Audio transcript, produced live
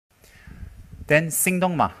Then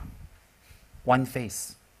Sengdongma, one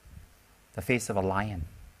face, the face of a lion,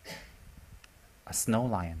 a snow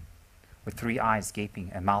lion, with 3 eyes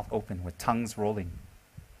gaping and mouth open with tongues rolling,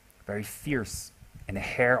 very fierce, and the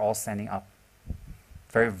hair all standing up,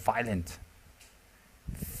 very violent,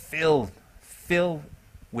 filled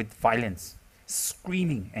with violence,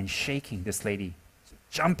 screaming and shaking this lady,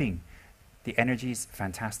 jumping. The energy is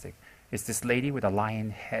fantastic. It's this lady with a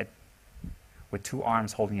lion head, with 2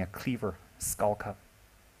 arms holding a cleaver, skull cup,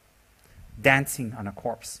 dancing on a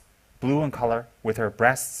corpse, blue in color, with her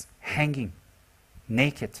breasts hanging,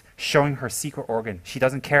 naked, showing her secret organ. She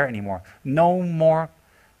doesn't care anymore. No more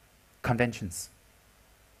conventions.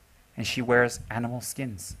 And she wears animal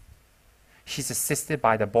skins. She's assisted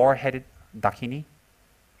by the boar-headed Dakini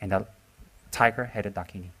and the tiger-headed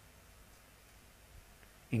Dakini.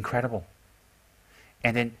 Incredible.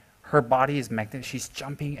 And then her body is magnetic. She's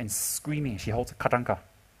jumping and screaming. She holds a karanka.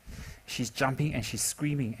 She's jumping and she's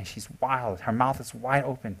screaming and she's wild. Her mouth is wide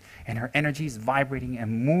open and her energy is vibrating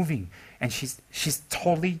and moving. And she's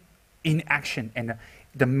totally in action. And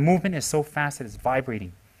the movement is so fast that it's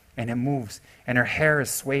vibrating and it moves. And her hair is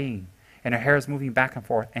swaying and her hair is moving back and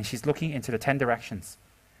forth. And she's looking into the 10 directions.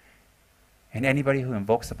 And anybody who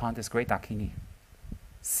invokes upon this great Dakini,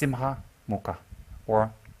 Simha Mukha,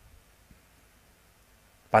 or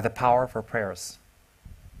by the power of her prayers,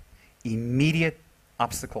 immediate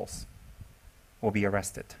obstacles will be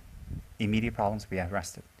arrested. Immediate problems will be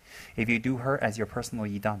arrested. If you do her as your personal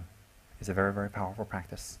yidam, it's a very, very powerful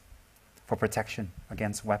practice for protection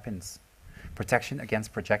against weapons, protection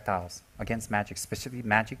against projectiles, against magic, specifically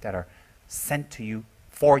magic that are sent to you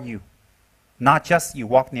for you. Not just you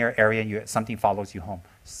walk near an area and something follows you home,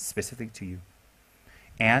 specifically to you.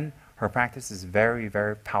 And her practice is very,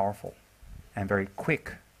 very powerful and very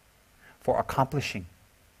quick for accomplishing.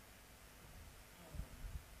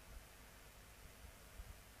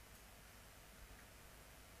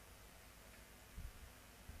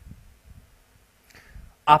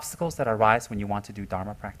 Obstacles that arise when you want to do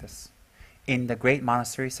Dharma practice. In the great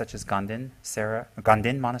monasteries such as Ganden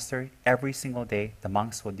Monastery, every single day the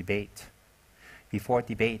monks will debate. Before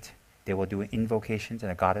debate, they will do an invocation to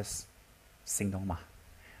the goddess Sengdongma,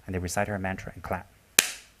 and they recite her mantra and clap.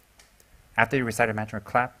 After they recite her mantra and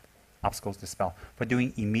clap, obstacles dispel. For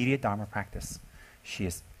doing immediate Dharma practice, she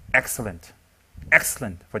is excellent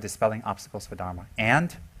for dispelling obstacles for Dharma.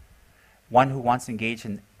 And one who wants to engage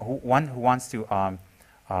in, one who wants to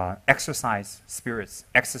exercise spirits,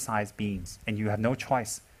 exercise beings, and you have no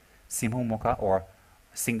choice, Simhu Mukha or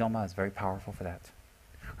Sengdongma is very powerful for that.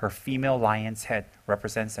 Her female lion's head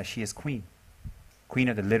represents that she is queen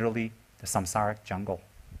of literally the samsaric jungle.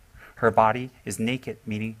 Her body is naked,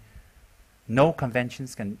 meaning no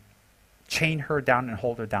conventions can chain her down and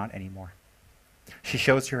hold her down anymore. She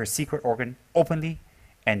shows you her secret organ openly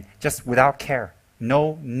and just without care.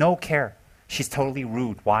 No care. She's totally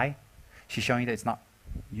rude. Why? She's showing you that it's not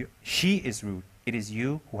you. She is rude. It is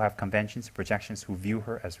you who have conventions and projections who view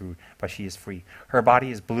her as rude, but she is free. Her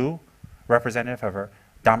body is blue, representative of her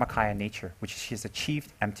Dharmakaya nature, which she has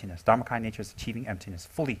achieved emptiness. Dharmakaya nature is achieving emptiness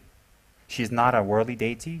fully. She is not a worldly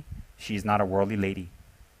deity. She is not a worldly lady.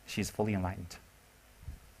 She is fully enlightened.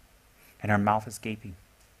 And her mouth is gaping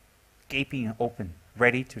and open,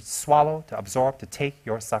 ready to swallow, to absorb, to take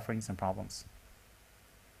your sufferings and problems.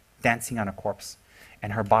 Dancing on a corpse.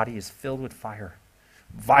 And her body is filled with fire.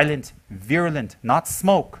 Violent, virulent, not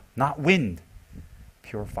smoke, not wind,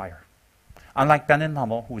 pure fire. Unlike Dalai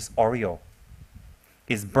Lama, who is Oreo,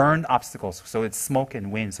 is burned obstacles, so it's smoke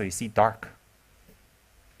and wind, so you see dark.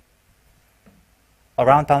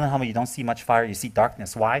 Around Dalai Lama, you don't see much fire, you see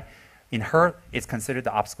darkness. Why? In her, it's considered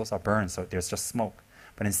the obstacles are burned, so there's just smoke.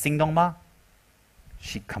 But in Sengdongma,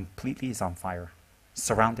 she completely is on fire,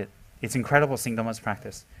 surrounded. It's incredible, Sengdongma's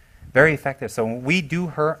practice. Very effective. So when we do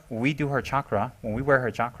her chakra, when we wear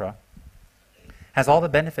her chakra, has all the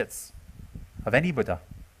benefits of any Buddha,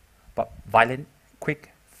 but violent,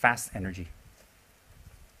 quick, fast energy.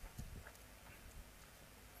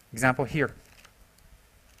 Example here.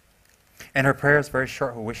 And her prayer is very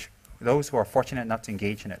short, who wish those who are fortunate enough to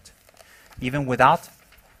engage in it. Even without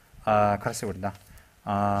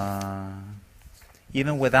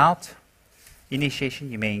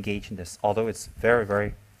initiation, you may engage in this, although it's very,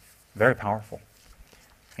 very, very powerful.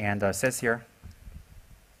 And it says here,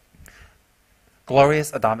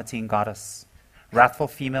 glorious Adamantine goddess, wrathful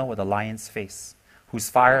female with a lion's face, whose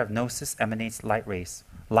fire of gnosis emanates light rays.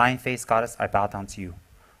 Lion-faced goddess, I bow down to you.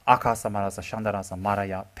 Akasa marasa shandarasa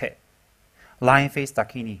maraya pe. Lion-faced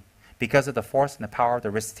Dakini, because of the force and the power of the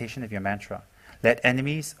recitation of your mantra, let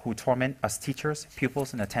enemies who torment us teachers,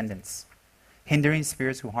 pupils, and attendants hindering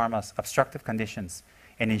spirits who harm us, obstructive conditions,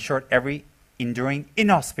 and in short, every enduring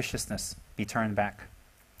inauspiciousness be turned back.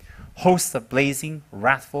 Hosts of blazing,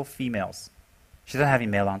 wrathful females. She doesn't have any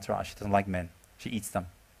male entourage. She doesn't like men. She eats them.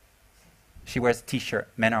 She wears a t-shirt,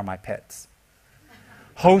 men are my pets.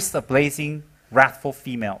 Hosts of blazing, wrathful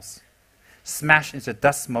females. Smash into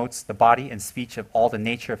dust motes the body and speech of all the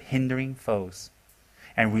nature of hindering foes,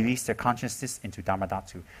 and release their consciousness into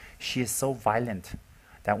Dharmadhatu. She is so violent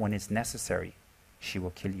that when it's necessary, she will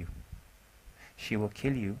kill you. She will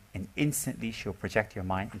kill you, and instantly she will project your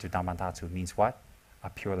mind into Dharmadhatu. Means what? A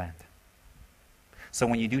pure land. So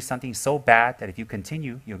when you do something so bad that if you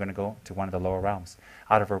continue, you're going to go to one of the lower realms.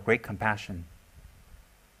 Out of her great compassion,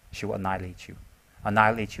 she will annihilate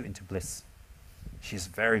you into bliss. She's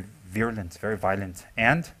very virulent, very violent.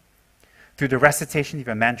 And through the recitation of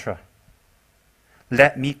your mantra,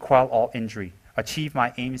 let me quell all injury, achieve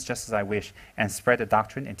my aims just as I wish, and spread the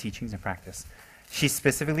doctrine and teachings and practice. She's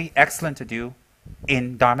specifically excellent to do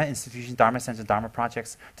in Dharma institutions, Dharma centers, Dharma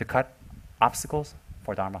projects, to cut obstacles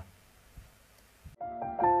for Dharma.